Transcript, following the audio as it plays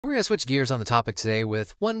We're going to switch gears on the topic today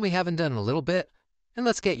with one we haven't done in a little bit, and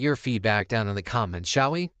let's get your feedback down in the comments, shall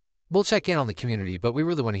we? We'll check in on the community, but we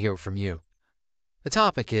really want to hear from you. The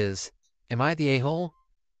topic is, am I the a-hole?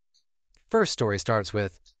 First story starts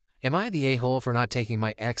with, am I the a-hole for not taking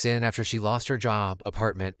my ex in after she lost her job,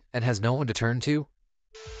 apartment, and has no one to turn to?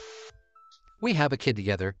 We have a kid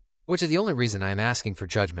together, which is the only reason I am asking for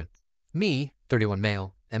judgment. Me, 31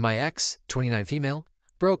 male, and my ex, 29 female,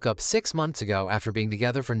 broke up 6 months ago after being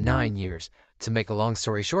together for 9 years. To make a long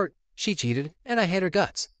story short, she cheated, and I hate her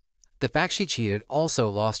guts. The fact she cheated also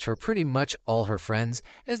lost her pretty much all her friends,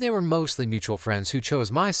 as they were mostly mutual friends who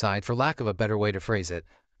chose my side for lack of a better way to phrase it.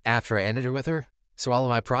 After I ended it with her, swallowed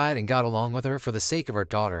my pride and got along with her for the sake of our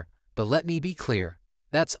daughter. But let me be clear,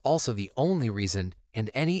 that's also the only reason,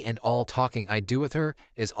 and any and all talking I do with her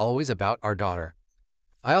is always about our daughter.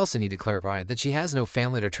 I also need to clarify that she has no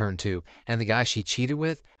family to turn to, and the guy she cheated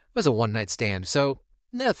with was a one-night stand, so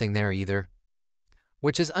nothing there either.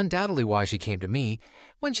 Which is undoubtedly why she came to me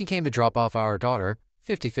when she came to drop off our daughter,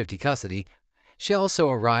 50-50 custody. She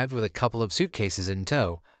also arrived with a couple of suitcases in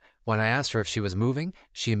tow. When I asked her if she was moving,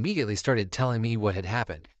 she immediately started telling me what had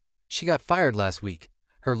happened. She got fired last week.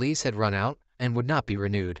 Her lease had run out and would not be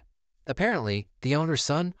renewed. Apparently, the owner's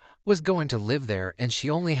son was going to live there, and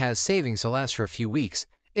she only has savings to last for a few weeks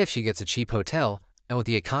if she gets a cheap hotel. And with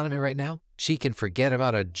the economy right now, she can forget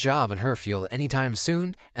about a job in her field anytime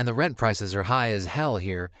soon, and the rent prices are high as hell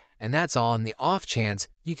here, and that's all on the off chance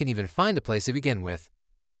you can even find a place to begin with.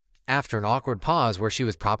 After an awkward pause where she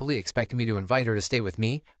was probably expecting me to invite her to stay with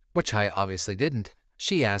me, which I obviously didn't,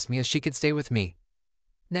 she asked me if she could stay with me.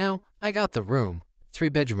 Now, I got the room,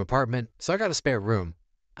 3-bedroom apartment, so I got a spare room.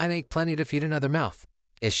 I make plenty to feed another mouth.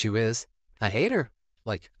 Issue is, I hate her.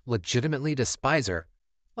 Like, legitimately despise her.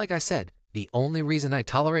 Like I said, the only reason I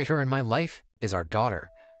tolerate her in my life is our daughter.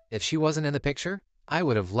 If she wasn't in the picture, I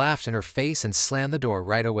would have laughed in her face and slammed the door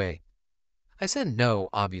right away. I said no,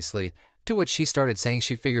 obviously, to which she started saying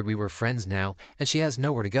she figured we were friends now and she has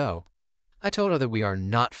nowhere to go. I told her that we are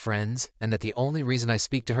not friends and that the only reason I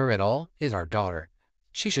speak to her at all is our daughter.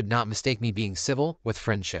 She should not mistake me being civil with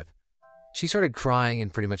friendship. She started crying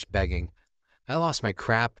and pretty much begging. I lost my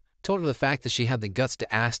crap, told her the fact that she had the guts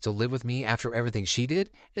to ask to live with me after everything she did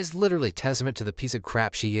is literally testament to the piece of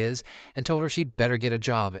crap she is, and told her she'd better get a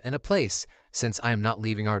job and a place, since I am not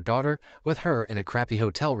leaving our daughter with her in a crappy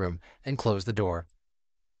hotel room, and closed the door.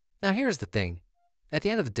 Now here's the thing. At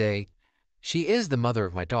the end of the day, she is the mother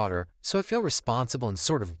of my daughter, so I feel responsible and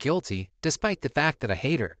sort of guilty, despite the fact that I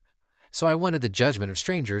hate her. So I wanted the judgment of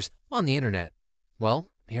strangers on the internet. Well,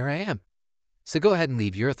 here I am. So go ahead and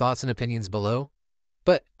leave your thoughts and opinions below.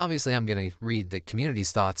 But obviously I'm going to read the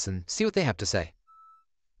community's thoughts and see what they have to say.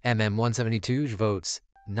 MM172 votes,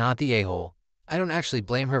 not the a-hole. I don't actually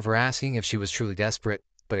blame her for asking if she was truly desperate,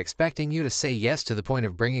 but expecting you to say yes to the point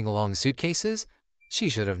of bringing along suitcases? She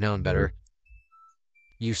should have known better.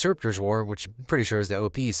 Usurpers War, which I'm pretty sure is the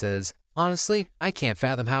OP, says, honestly, I can't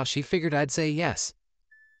fathom how she figured I'd say yes.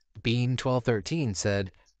 Bean1213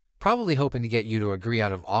 said, probably hoping to get you to agree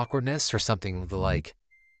out of awkwardness or something of the like.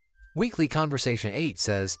 Weekly Conversation 8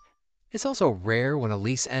 says, it's also rare when a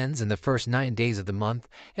lease ends in the first 9 days of the month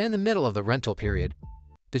and in the middle of the rental period.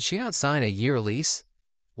 Did she not sign a year lease?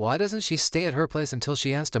 Why doesn't she stay at her place until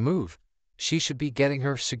she has to move? She should be getting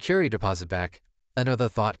her security deposit back. Another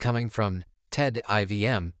thought coming from Ted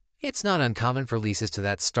IVM. It's not uncommon for leases to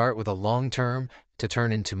that start with a long term to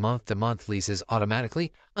turn into month-to-month leases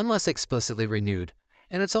automatically unless explicitly renewed.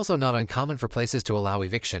 And it's also not uncommon for places to allow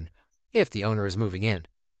eviction if the owner is moving in.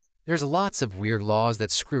 There's lots of weird laws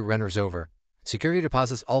that screw renters over. Security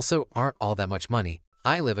deposits also aren't all that much money.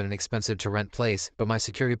 I live in an expensive to rent place, but my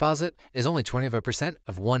security deposit is only 25%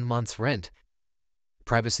 of 1 month's rent.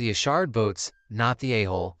 Privacy Assured votes, not the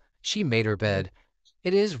a-hole. She made her bed.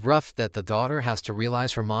 It is rough that the daughter has to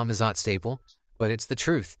realize her mom is not stable, but it's the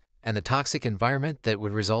truth, and the toxic environment that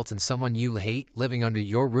would result in someone you hate living under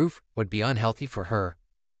your roof would be unhealthy for her.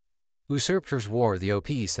 Usurpers War, the OP,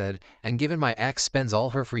 said, and given my ex spends all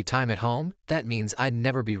her free time at home, that means I'd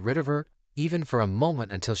never be rid of her, even for a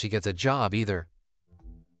moment until she gets a job either.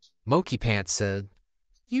 Moki Pants said,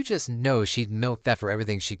 you just know she'd milk that for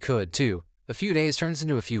everything she could, too. A few days turns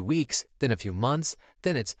into a few weeks, then a few months,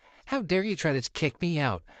 then it's, how dare you try to kick me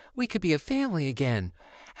out? We could be a family again.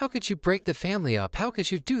 How could you break the family up? How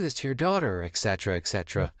could you do this to your daughter? Etc.,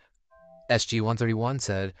 etc. SG131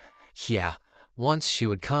 said, yeah, once she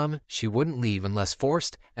would come, she wouldn't leave unless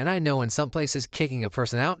forced, and I know in some places kicking a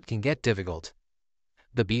person out can get difficult.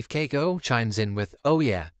 The Beefcake O chimes in with, oh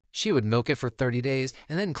yeah, she would milk it for 30 days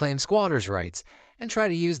and then claim squatter's rights and try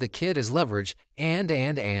to use the kid as leverage and.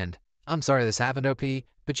 I'm sorry this happened, OP,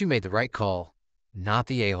 but you made the right call. Not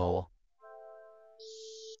the a-hole.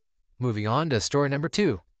 Moving on to story number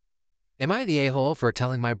 2. Am I the a-hole for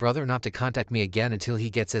telling my brother not to contact me again until he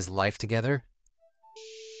gets his life together?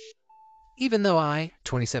 Even though I,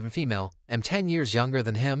 27 female, am 10 years younger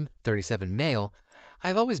than him, 37 male,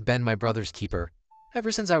 I've always been my brother's keeper.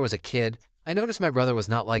 Ever since I was a kid, I noticed my brother was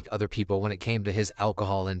not like other people when it came to his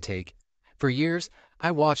alcohol intake. For years, I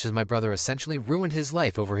watched as my brother essentially ruined his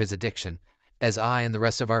life over his addiction, as I and the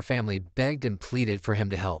rest of our family begged and pleaded for him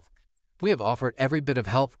to help. We have offered every bit of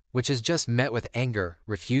help, which is just met with anger,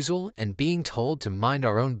 refusal, and being told to mind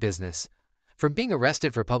our own business. From being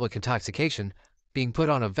arrested for public intoxication, being put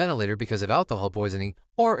on a ventilator because of alcohol poisoning,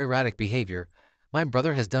 or erratic behavior, my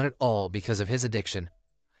brother has done it all because of his addiction.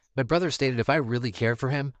 My brother stated if I really cared for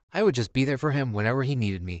him, I would just be there for him whenever he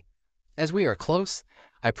needed me. As we are close,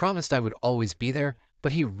 I promised I would always be there,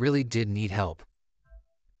 but he really did need help.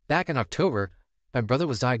 Back in October, my brother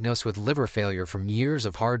was diagnosed with liver failure from years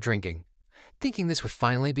of hard drinking. Thinking this would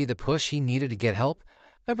finally be the push he needed to get help,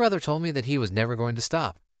 my brother told me that he was never going to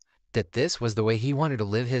stop, that this was the way he wanted to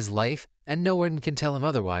live his life, and no one can tell him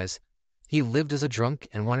otherwise. He lived as a drunk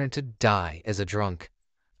and wanted to die as a drunk.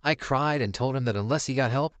 I cried and told him that unless he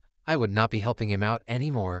got help, I would not be helping him out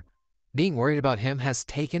anymore. Being worried about him has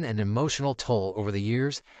taken an emotional toll over the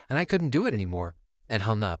years, and I couldn't do it anymore, and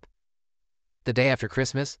hung up. The day after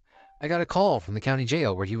Christmas, I got a call from the county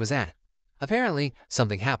jail where he was at. Apparently,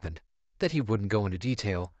 something happened that he wouldn't go into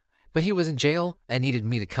detail, but he was in jail and needed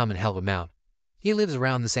me to come and help him out. He lives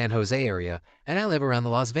around the San Jose area, and I live around the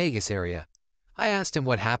Las Vegas area. I asked him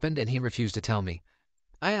what happened, and he refused to tell me.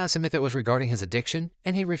 I asked him if it was regarding his addiction,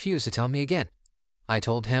 and he refused to tell me again. I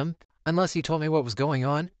told him, unless he told me what was going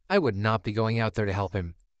on, I would not be going out there to help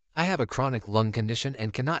him. I have a chronic lung condition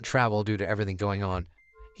and cannot travel due to everything going on.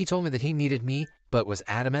 He told me that he needed me, but was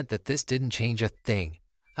adamant that this didn't change a thing.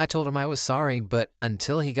 I told him I was sorry, but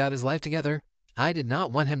until he got his life together, I did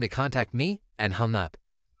not want him to contact me, and hung up.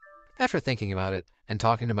 After thinking about it and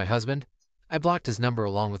talking to my husband, I blocked his number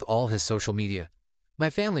along with all his social media. My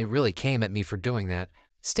family really came at me for doing that,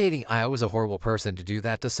 stating I was a horrible person to do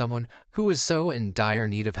that to someone who was so in dire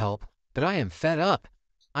need of help. But I am fed up.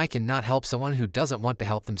 I cannot help someone who doesn't want to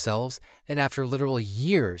help themselves, and after literal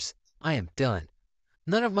years, I am done.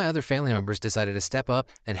 None of my other family members decided to step up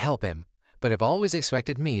and help him, but have always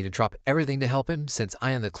expected me to drop everything to help him since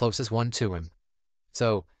I am the closest one to him.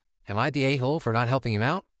 So, am I the a-hole for not helping him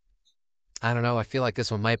out? I don't know, I feel like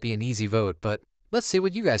this one might be an easy vote, but let's see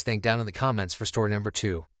what you guys think down in the comments for story number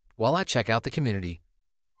 2, while I check out the community.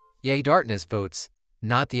 Yay Darkness votes,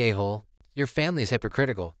 not the a-hole. Your family is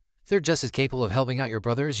hypocritical. They're just as capable of helping out your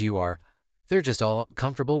brother as you are. They're just all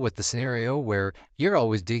comfortable with the scenario where you're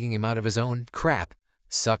always digging him out of his own crap.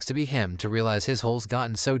 Sucks to be him to realize his hole's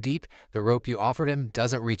gotten so deep, the rope you offered him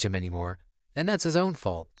doesn't reach him anymore. And that's his own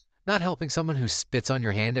fault. Not helping someone who spits on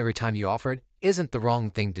your hand every time you offer it isn't the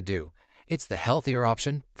wrong thing to do. It's the healthier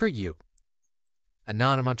option for you.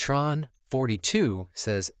 Anonymatron42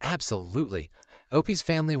 says, absolutely. Opie's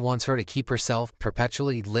family wants her to keep herself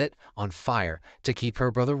perpetually lit on fire to keep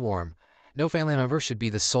her brother warm. No family member should be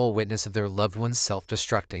the sole witness of their loved one's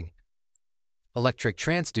self-destructing. Electric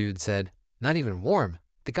Trance Dude said, not even warm.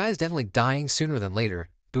 The guy's definitely dying sooner than later.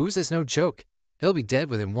 Booze is no joke. He'll be dead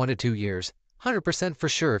within 1 to 2 years. 100% for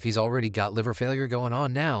sure if he's already got liver failure going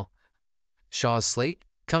on now. Shaw's Slate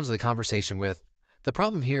comes to the conversation with, the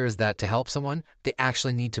problem here is that to help someone, they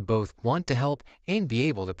actually need to both want to help and be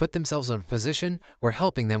able to put themselves in a position where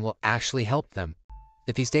helping them will actually help them.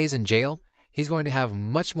 If he stays in jail, he's going to have a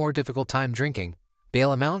much more difficult time drinking.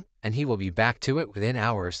 Bail him out, and he will be back to it within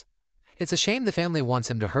hours. It's a shame the family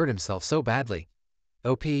wants him to hurt himself so badly.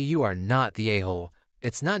 OP, you are not the a-hole.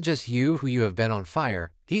 It's not just you who you have been on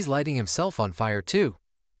fire. He's lighting himself on fire too.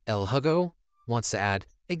 El Hugo wants to add,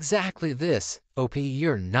 exactly this. OP,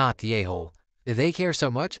 you're not the a-hole. If they care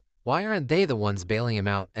so much, why aren't they the ones bailing him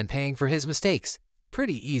out and paying for his mistakes?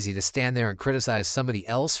 Pretty easy to stand there and criticize somebody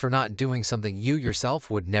else for not doing something you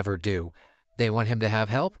yourself would never do. They want him to have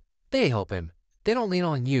help? They help him. They don't lean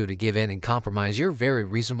on you to give in and compromise your very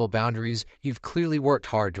reasonable boundaries you've clearly worked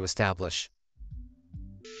hard to establish.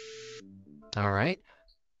 Alright,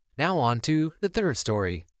 now on to the third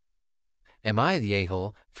story. Am I the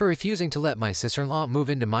a-hole for refusing to let my sister-in-law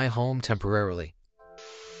move into my home temporarily?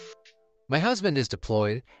 My husband is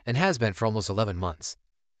deployed and has been for almost 11 months.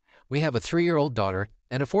 We have a 3-year-old daughter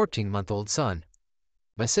and a 14-month-old son.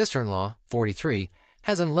 My sister-in-law, 43,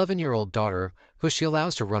 has an 11-year-old daughter who she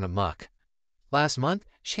allows to run amok. Last month,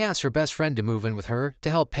 she asked her best friend to move in with her to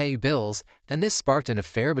help pay bills, and this sparked an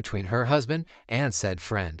affair between her husband and said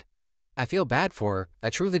friend. I feel bad for her, I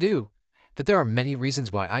truly do. but there are many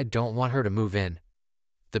reasons why I don't want her to move in.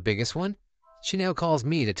 The biggest one? She now calls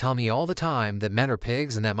me to tell me all the time that men are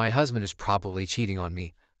pigs and that my husband is probably cheating on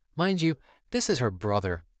me. Mind you, this is her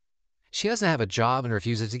brother. She doesn't have a job and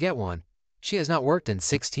refuses to get one. She has not worked in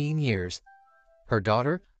 16 years. Her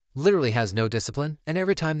daughter literally has no discipline, and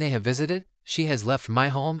every time they have visited, she has left my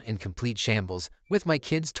home in complete shambles, with my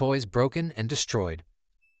kids' toys broken and destroyed.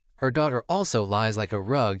 Her daughter also lies like a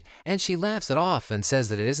rug, and she laughs it off and says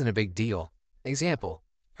that it isn't a big deal. Example,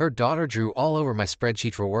 her daughter drew all over my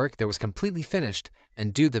spreadsheet for work that was completely finished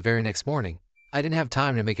and due the very next morning. I didn't have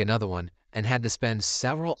time to make another one and had to spend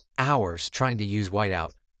several hours trying to use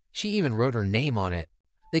whiteout. She even wrote her name on it.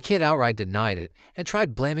 The kid outright denied it and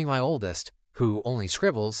tried blaming my oldest, who only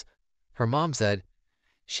scribbles. Her mom said,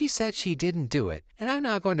 "She said she didn't do it, and I'm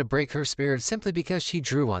not going to break her spirit simply because she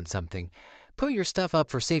drew on something. Put your stuff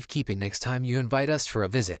up for safekeeping next time you invite us for a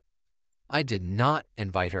visit." I did not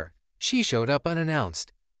invite her. She showed up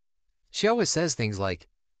unannounced. She always says things like,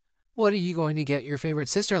 "What are you going to get your favorite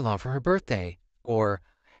sister-in-law for her birthday?" Or,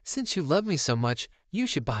 "Since you love me so much, you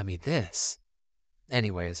should buy me this."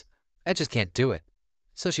 Anyways, I just can't do it.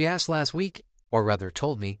 So she asked last week, or rather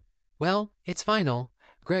told me, "Well, it's final.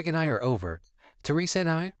 Greg and I are over. Teresa and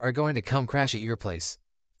I are going to come crash at your place."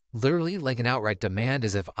 Literally like an outright demand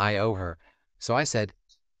as if I owe her. So I said,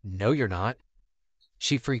 "No, you're not."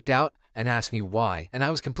 She freaked out and asked me why, and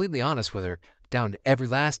I was completely honest with her, down to every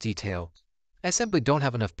last detail. I simply don't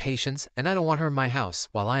have enough patience, and I don't want her in my house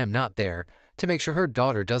while I am not there to make sure her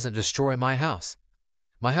daughter doesn't destroy my house.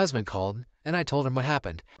 My husband called, and I told him what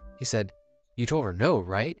happened. He said, "You told her no,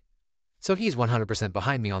 right?" So he's 100%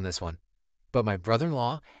 behind me on this one. But my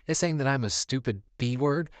brother-in-law is saying that I'm a stupid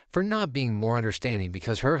B-word for not being more understanding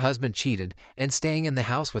because her husband cheated and staying in the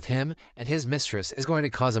house with him and his mistress is going to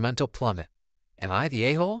cause a mental plummet. Am I the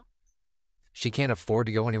a-hole? She can't afford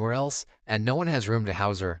to go anywhere else, and no one has room to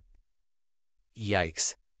house her.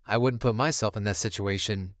 Yikes. I wouldn't put myself in that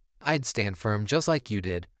situation. I'd stand firm just like you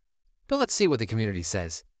did. But let's see what the community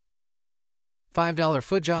says. $5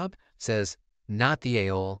 foot job says, not the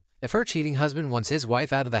a-hole. If her cheating husband wants his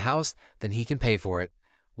wife out of the house, then he can pay for it.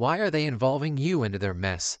 Why are they involving you into their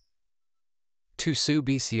mess? To Sue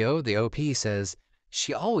BCO, the OP says,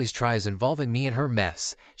 she always tries involving me in her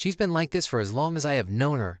mess. She's been like this for as long as I have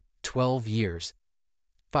known her, 12 years.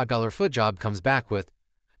 $5 foot job comes back with,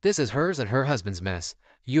 this is hers and her husband's mess.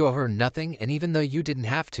 You owe her nothing, and even though you didn't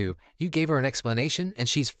have to, you gave her an explanation, and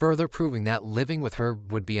she's further proving that living with her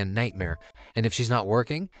would be a nightmare. And if she's not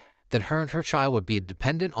working, then her and her child would be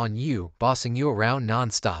dependent on you, bossing you around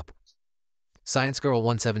nonstop. Science Girl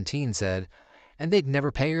 117 said, and they'd never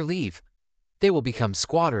pay or leave. They will become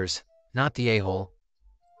squatters, not the a-hole.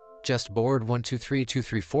 Just Bored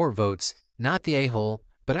 123234 votes, not the a-hole,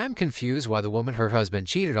 but I'm confused why the woman her husband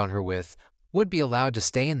cheated on her with would be allowed to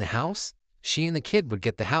stay in the house. She and the kid would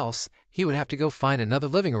get the house. He would have to go find another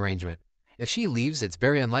living arrangement. If she leaves, it's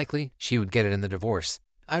very unlikely she would get it in the divorce.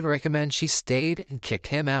 I'd recommend she stayed and kicked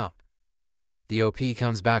him out. The OP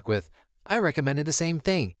comes back with, I recommended the same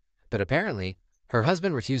thing, but apparently her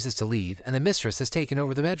husband refuses to leave and the mistress has taken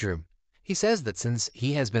over the bedroom. He says that since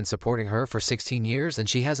he has been supporting her for 16 years and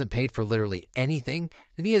she hasn't paid for literally anything,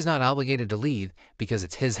 then he is not obligated to leave because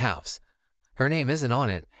it's his house. Her name isn't on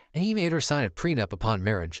it, and he made her sign a prenup upon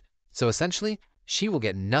marriage. So essentially, she will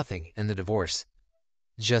get nothing in the divorce.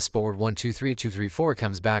 Just Bored 123234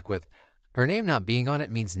 comes back with, her name not being on it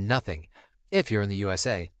means nothing if you're in the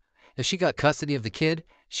USA. If she got custody of the kid,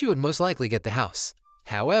 she would most likely get the house.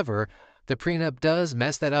 However, the prenup does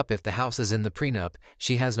mess that up if the house is in the prenup.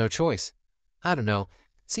 She has no choice. I don't know.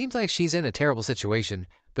 Seems like she's in a terrible situation,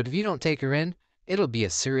 but if you don't take her in, it'll be a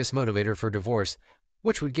serious motivator for divorce,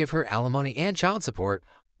 which would give her alimony and child support,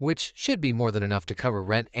 which should be more than enough to cover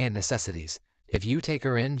rent and necessities. If you take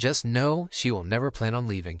her in, just know she will never plan on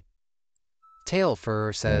leaving. Tail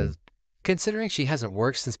Fur says, considering she hasn't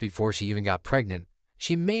worked since before she even got pregnant,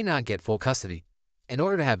 she may not get full custody. In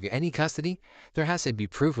order to have any custody, there has to be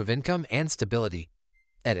proof of income and stability.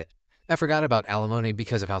 Edit. I forgot about alimony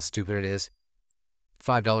because of how stupid it is.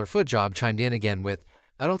 $5 foot job chimed in again with,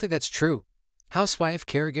 I don't think that's true. Housewife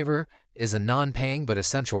caregiver is a non-paying but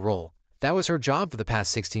essential role. That was her job for the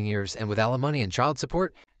past 16 years, and with alimony and child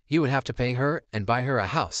support, you would have to pay her and buy her a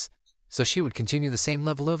house, so she would continue the same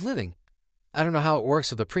level of living. I don't know how it works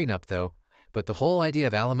with a prenup, though, but the whole idea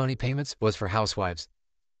of alimony payments was for housewives.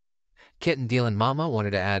 Kitten Dealin' Mama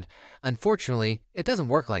wanted to add, unfortunately, it doesn't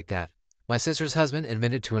work like that. My sister's husband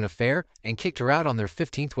admitted to an affair and kicked her out on their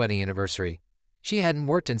 15th wedding anniversary. She hadn't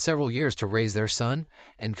worked in several years to raise their son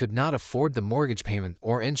and could not afford the mortgage payment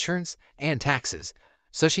or insurance and taxes.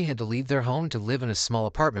 So she had to leave their home to live in a small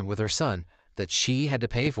apartment with her son that she had to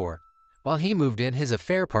pay for, while he moved in his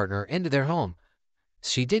affair partner into their home.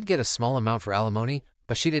 She did get a small amount for alimony,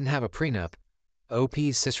 but she didn't have a prenup.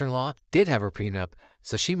 OP's sister-in-law did have a prenup,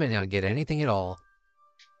 so she may not get anything at all.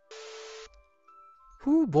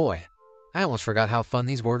 Whoo boy, I almost forgot how fun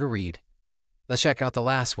these were to read. Let's check out the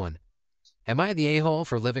last one. Am I the a-hole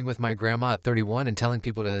for living with my grandma at 31 and telling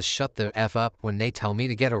people to shut the F up when they tell me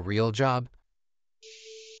to get a real job?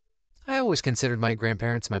 I always considered my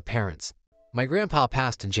grandparents my parents. My grandpa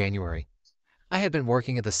passed in January. I had been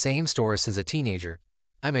working at the same store since a teenager.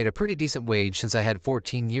 I made a pretty decent wage since I had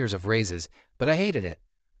 14 years of raises, but I hated it.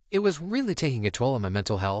 It was really taking a toll on my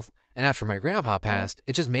mental health, and after my grandpa passed,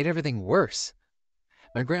 it just made everything worse.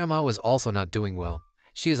 My grandma was also not doing well.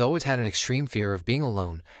 She has always had an extreme fear of being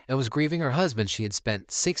alone and was grieving her husband she had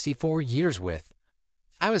spent 64 years with.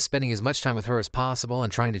 I was spending as much time with her as possible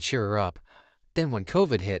and trying to cheer her up. Then when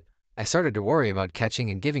COVID hit, I started to worry about catching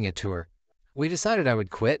and giving it to her. We decided I would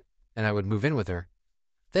quit and I would move in with her.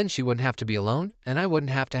 Then she wouldn't have to be alone and I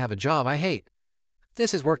wouldn't have to have a job I hate.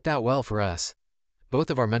 This has worked out well for us. Both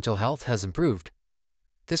of our mental health has improved.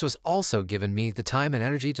 This was also given me the time and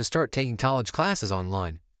energy to start taking college classes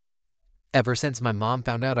online. Ever since my mom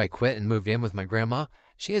found out I quit and moved in with my grandma,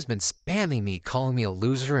 she has been spamming me, calling me a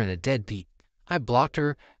loser and a deadbeat. I blocked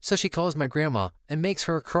her, so she calls my grandma and makes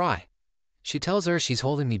her cry. She tells her she's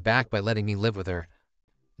holding me back by letting me live with her,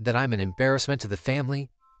 that I'm an embarrassment to the family.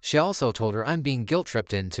 She also told her I'm being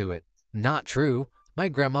guilt-tripped into it. Not true. My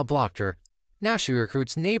grandma blocked her. Now she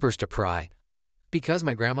recruits neighbors to pry. Because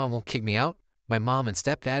my grandma won't kick me out, my mom and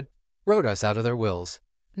stepdad wrote us out of their wills.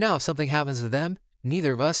 Now if something happens to them,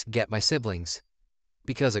 neither of us get my siblings.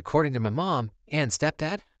 Because according to my mom and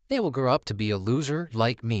stepdad, they will grow up to be a loser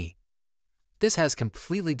like me. This has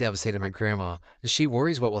completely devastated my grandma, as she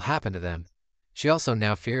worries what will happen to them. She also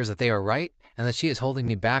now fears that they are right and that she is holding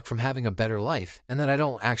me back from having a better life and that I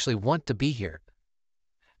don't actually want to be here.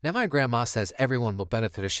 Now my grandma says everyone will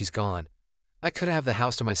benefit if she's gone. I could have the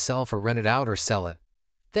house to myself or rent it out or sell it.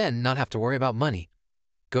 Then not have to worry about money.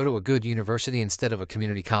 Go to a good university instead of a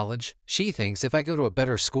community college. She thinks if I go to a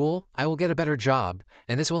better school, I will get a better job,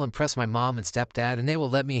 and this will impress my mom and stepdad and they will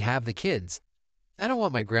let me have the kids. I don't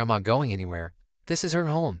want my grandma going anywhere. This is her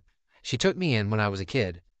home. She took me in when I was a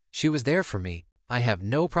kid. She was there for me. I have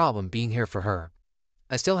no problem being here for her.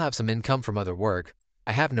 I still have some income from other work.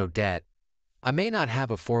 I have no debt. I may not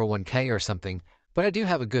have a 401k or something, but I do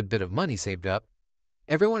have a good bit of money saved up.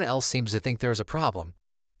 Everyone else seems to think there's a problem.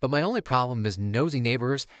 But my only problem is nosy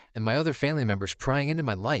neighbors and my other family members prying into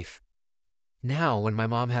my life. Now, when my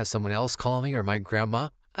mom has someone else call me or my grandma,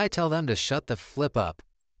 I tell them to shut the flip up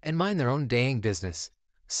and mind their own dang business.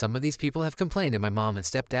 Some of these people have complained to my mom and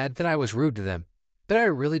stepdad that I was rude to them, but I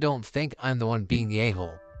really don't think I'm the one being the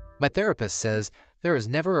a-hole. My therapist says there is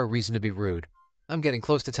never a reason to be rude. I'm getting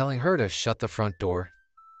close to telling her to shut the front door.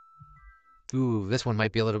 Ooh, this one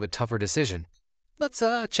might be a little bit tougher decision. Let's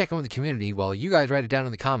check in with the community while you guys write it down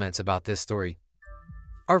in the comments about this story.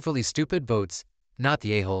 Artfully Stupid votes, not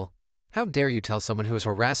the a-hole. How dare you tell someone who is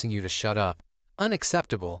harassing you to shut up?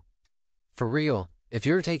 Unacceptable. For real, if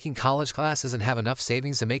you're taking college classes and have enough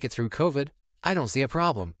savings to make it through COVID, I don't see a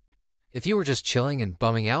problem. If you were just chilling and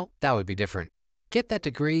bumming out, that would be different. Get that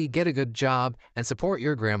degree, get a good job, and support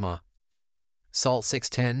your grandma. Salt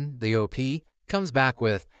 610, the OP, comes back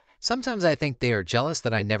with, sometimes I think they are jealous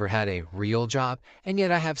that I never had a real job, and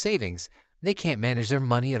yet I have savings. They can't manage their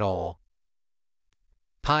money at all.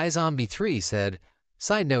 Pie Zombie 3 said,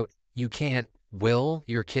 side note, you can't will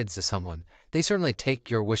your kids to someone. They certainly take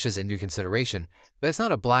your wishes into consideration, but it's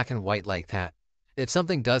not a black and white like that. If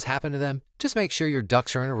something does happen to them, just make sure your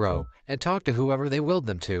ducks are in a row and talk to whoever they willed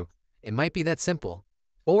them to. It might be that simple.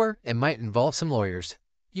 Or it might involve some lawyers.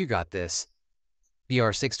 You got this.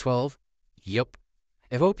 BR612, yep.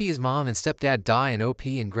 If OP's mom and stepdad die and OP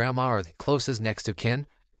and grandma are the closest next of kin,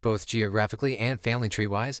 both geographically and family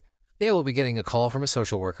tree-wise, they will be getting a call from a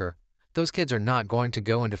social worker. Those kids are not going to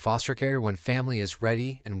go into foster care when family is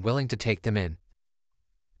ready and willing to take them in.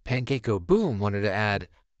 Pancake Boom wanted to add,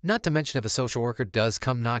 not to mention if a social worker does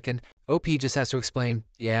come knocking, OP just has to explain,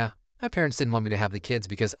 yeah, my parents didn't want me to have the kids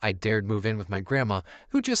because I dared move in with my grandma,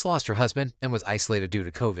 who just lost her husband and was isolated due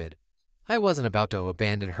to COVID. I wasn't about to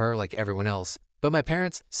abandon her like everyone else. But my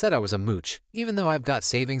parents said I was a mooch, even though I've got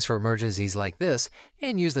savings for emergencies like this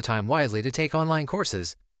and use the time wisely to take online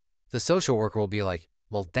courses. The social worker will be like,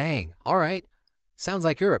 well, dang, all right. Sounds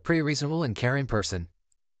like you're a pretty reasonable and caring person.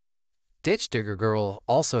 Ditch Digger Girl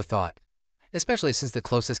also thought, especially since the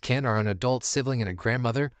closest kin are an adult sibling and a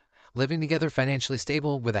grandmother, living together financially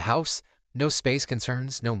stable with a house, no space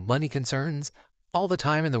concerns, no money concerns. all the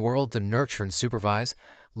time in the world to nurture and supervise,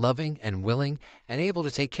 loving and willing and able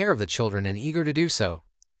to take care of the children and eager to do so.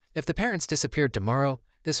 If the parents disappeared tomorrow,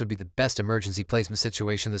 this would be the best emergency placement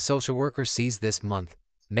situation the social worker sees this month,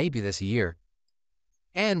 maybe this year.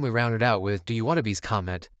 And we rounded out with Do You Want to Be's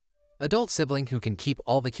comment. Adult sibling who can keep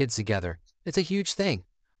all the kids together. It's a huge thing.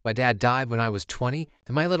 My dad died when I was 20,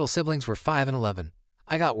 and my little siblings were 5 and 11.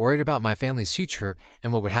 I got worried about my family's future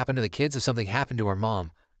and what would happen to the kids if something happened to our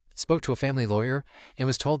mom. Spoke to a family lawyer and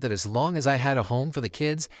was told that as long as I had a home for the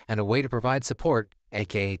kids and a way to provide support,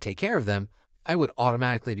 aka take care of them, I would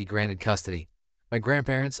automatically be granted custody. My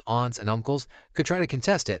grandparents, aunts, and uncles could try to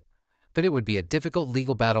contest it, but it would be a difficult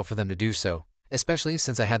legal battle for them to do so, especially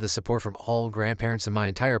since I had the support from all grandparents in my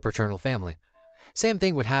entire paternal family. Same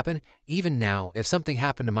thing would happen even now if something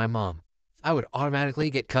happened to my mom. I would automatically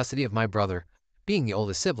get custody of my brother, being the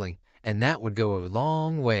oldest sibling, and that would go a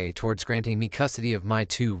long way towards granting me custody of my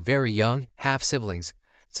two very young half-siblings,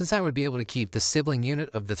 since I would be able to keep the sibling unit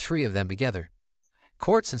of the three of them together.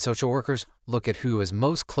 Courts and social workers look at who is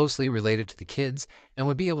most closely related to the kids and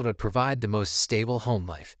would be able to provide the most stable home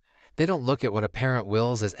life. They don't look at what a parent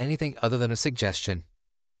wills as anything other than a suggestion.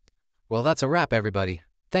 Well, that's a wrap, everybody.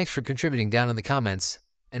 Thanks for contributing down in the comments,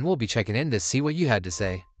 and we'll be checking in to see what you had to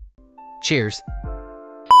say. Cheers.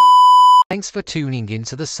 Thanks for tuning in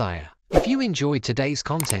to The Sire. If you enjoyed today's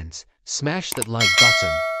content, smash that like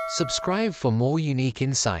button, subscribe for more unique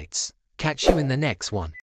insights. Catch you in the next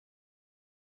one.